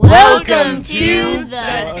Welcome to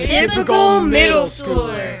the Typical Middle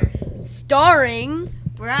Schooler, starring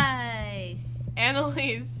Bryce,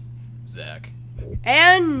 Annalise, Zach.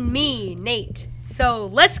 and me, Nate. So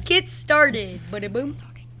let's get started. Bada boom.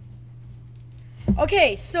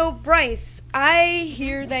 Okay, so Bryce, I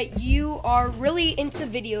hear that you are really into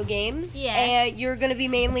video games. Yes. And you're going to be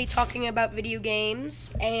mainly talking about video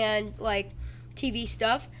games and like TV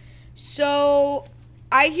stuff. So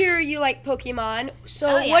I hear you like Pokemon. So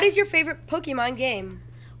Oh, yeah. what is your favorite Pokemon game?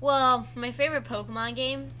 Well, my favorite Pokemon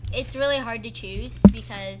game, it's really hard to choose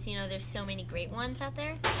because, there's so many great ones out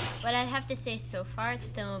there. But I'd have to say so far,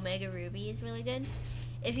 the Omega Ruby is really good.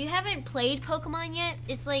 If you haven't played Pokemon yet,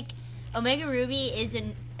 it's like Omega Ruby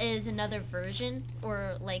is another version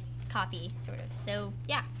or like copy sort of. So,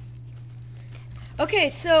 yeah. Okay,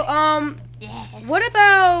 so Yeah. what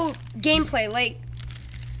about gameplay? Like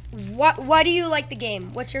why do you like the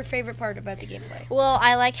game? What's your favorite part about the gameplay? Well,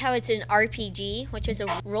 I like how it's an RPG, which is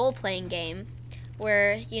a role-playing game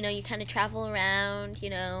where, you kind of travel around,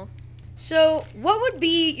 So, what would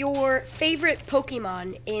be your favorite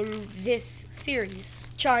Pokemon in this series?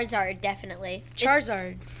 Charizard, definitely.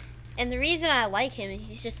 Charizard. And the reason I like him is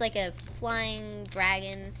he's just like a flying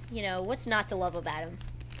dragon. What's not to love about him?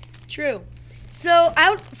 True. So,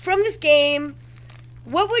 out from this game,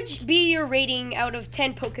 what would be your rating out of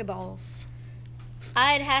 10 Pokeballs?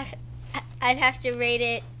 I'd have to rate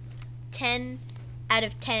it 10 out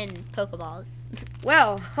of 10 Pokeballs.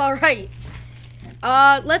 Well, all right.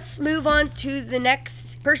 Let's move on to the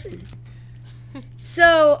next person.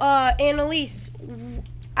 So, Annalise,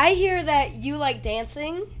 I hear that you like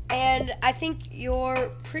dancing, and I think you're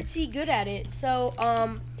pretty good at it. So,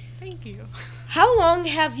 thank you. how long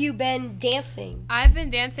have you been dancing? I've been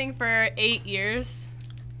dancing for 8 years.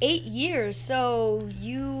 8 years. So,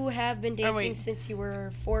 you have been dancing wait. since you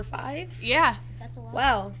were 4 or 5? Yeah. That's a lot.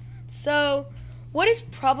 Wow. So, what is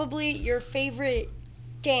probably your favorite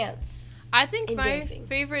dance? I think In my dancing.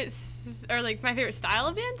 favorite, my favorite style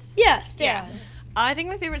of dance. Yes, Yeah. Dan. I think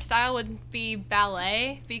my favorite style would be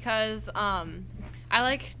ballet because I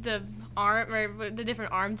like the the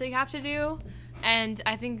different arms that you have to do, and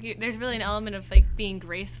I think there's really an element of like being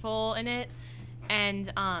graceful in it,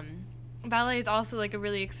 and ballet is also like a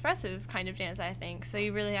really expressive kind of dance, I think. So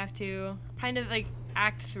you really have to kind of like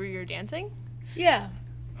act through your dancing. Yeah.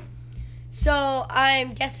 So,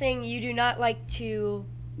 I'm guessing you do not like to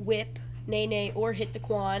whip, nay, or hit the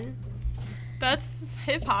quan. That's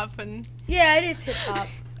hip hop, and Yeah, it is hip hop.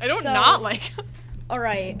 I don't So- not like. All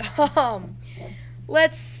right.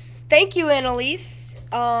 Let's thank you, Annalise.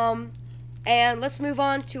 And let's move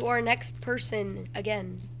on to our next person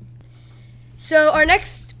again. So our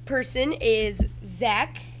next person is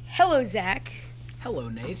Zach. Hello, Zach. Hello,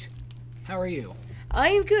 Nate. How are you? I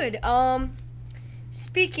am good.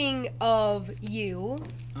 Speaking of you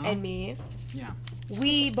and me, Yeah.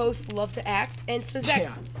 we both love to act. And so, Zach,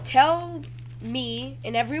 Yeah. tell me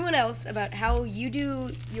and everyone else about how you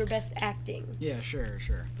do your best acting. Yeah, sure.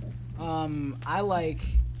 I like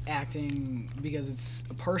acting because it's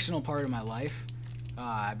a personal part of my life.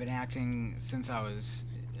 I've been acting since I was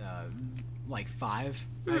like 5,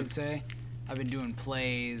 I'd say. I've been doing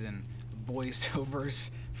plays and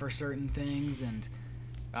voiceovers for certain things, and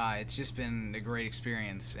it's just been a great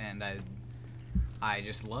experience, and I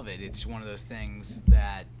just love it. It's one of those things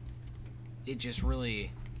that it's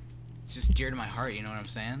just dear to my heart, you know what I'm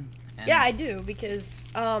saying? And Yeah, I do, because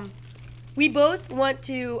we both want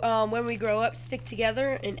to, when we grow up, stick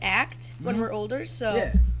together and act when we're older. So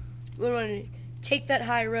yeah. we want to take that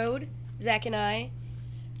high road, Zach and I.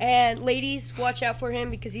 And ladies, watch out for him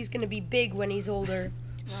because he's going to be big when he's older.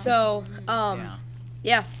 So,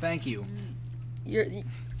 yeah, Thank you.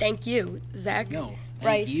 thank you, Zach. No, thank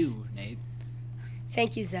Bryce. you, Nate.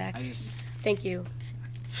 Thank you, Zach. I Thank you.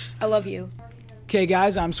 I love you. Okay,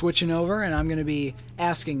 guys, I'm switching over, and I'm going to be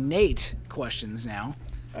asking Nate questions now.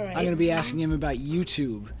 All right. I'm going to be asking him about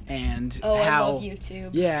YouTube and Oh, how. I love YouTube.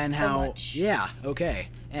 Yeah, and so how. much. Yeah, okay.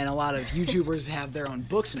 And a lot of YouTubers have their own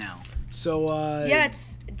books now. So. Yeah,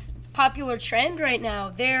 it's popular trend right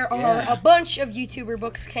now. There are Yeah. a bunch of YouTuber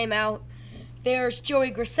books came out. There's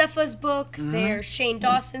Joey Graceffa's book. There's Shane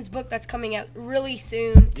Dawson's book that's coming out really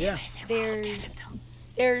soon. Yeah.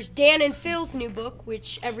 There's Dan and Phil's new book,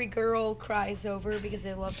 which every girl cries over because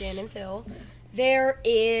they love Dan and Phil. There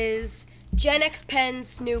is Gen X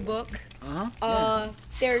Penn's new book.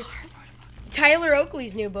 There's Tyler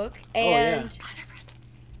Oakley's new book, and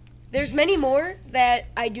there's many more that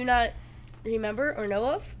I do not remember or know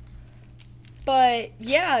of. But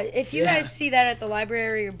yeah, if you guys see that at the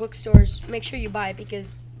library or bookstores, make sure you buy it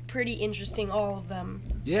because pretty interesting, all of them.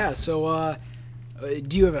 Yeah, so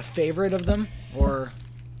Do you have a favorite of them, or?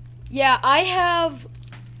 Yeah, I have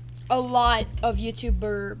a lot of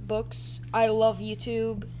YouTuber books. I love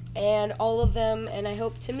YouTube and all of them, and I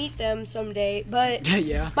hope to meet them someday. But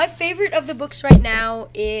Yeah. my favorite of the books right now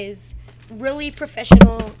is Really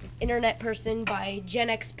Professional Internet Person by Gen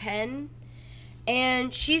X Pen.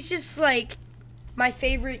 And she's just like my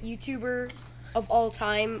favorite YouTuber of all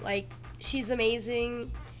time. Like, she's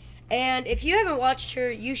amazing. And if you haven't watched her,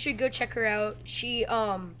 you should go check her out. She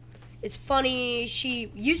is funny. She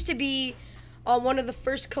used to be on one of the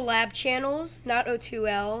first collab channels, not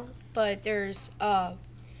O2L, but there's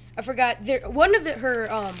I forgot one of her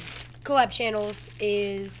collab channels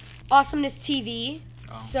is Awesomeness TV.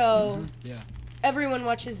 So Yeah. everyone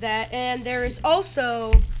watches that, and there is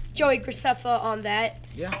also Joey Graceffa on that.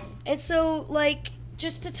 Yeah. And so, like,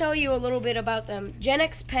 just to tell you a little bit about them, Gen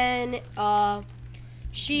X Pen,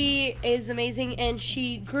 she is amazing, and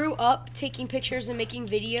she grew up taking pictures and making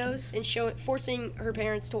videos and forcing her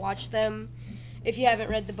parents to watch them. If you haven't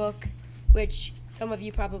read the book, which some of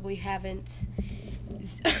you probably haven't,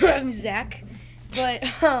 Zach. But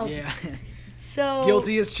Yeah. so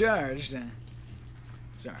Guilty as charged.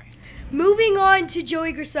 Sorry. moving on to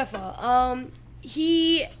Joey Graceffa.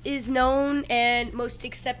 He is known and most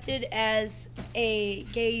accepted as a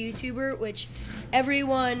gay YouTuber, which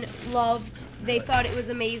everyone loved. They thought it was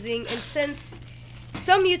amazing. And since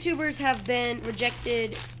some YouTubers have been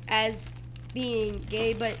rejected as being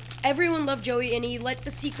gay, but everyone loved Joey, and he let the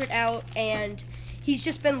secret out, and he's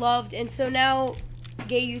just been loved. And so now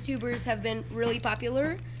gay YouTubers have been really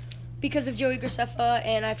popular because of Joey Graceffa,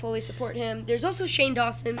 and I fully support him. There's also Shane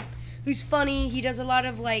Dawson, who's funny. He does a lot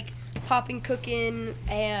of like popping cooking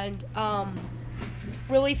and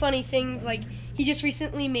really funny things. Like, he just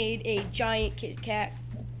recently made a giant Kit Kat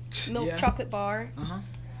milk Yeah. chocolate bar. Uh-huh.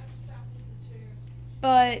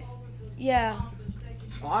 But yeah,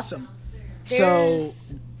 Awesome.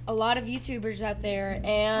 there's a lot of YouTubers out there,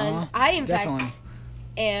 and I in definitely. fact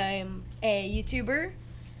am a YouTuber.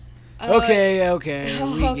 Okay, we okay,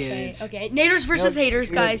 get it. okay. Naders versus Yep,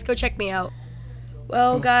 haters, yep. guys. Go check me out.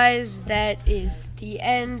 Well, guys, that is the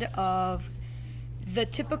end of the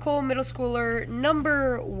typical middle schooler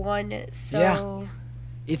 #1. So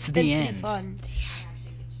It's it's been the pretty end. fun.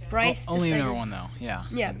 Bryce Only decided, number one though. Yeah.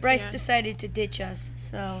 Yeah, Bryce Yeah. decided to ditch us.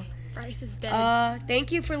 So Bryce is dead.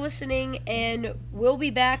 thank you for listening, and we'll be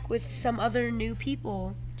back with some other new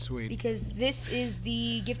people Sweet. because this is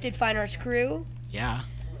the Gifted Fine Arts crew. Yeah.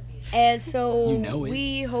 And so You know it.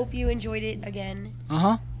 we hope you enjoyed it again.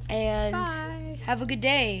 Uh-huh. And Bye. have a good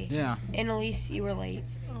day. Yeah. Annalise, you were late.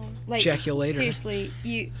 Oh. Like, Check you later. Seriously,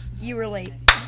 you were late.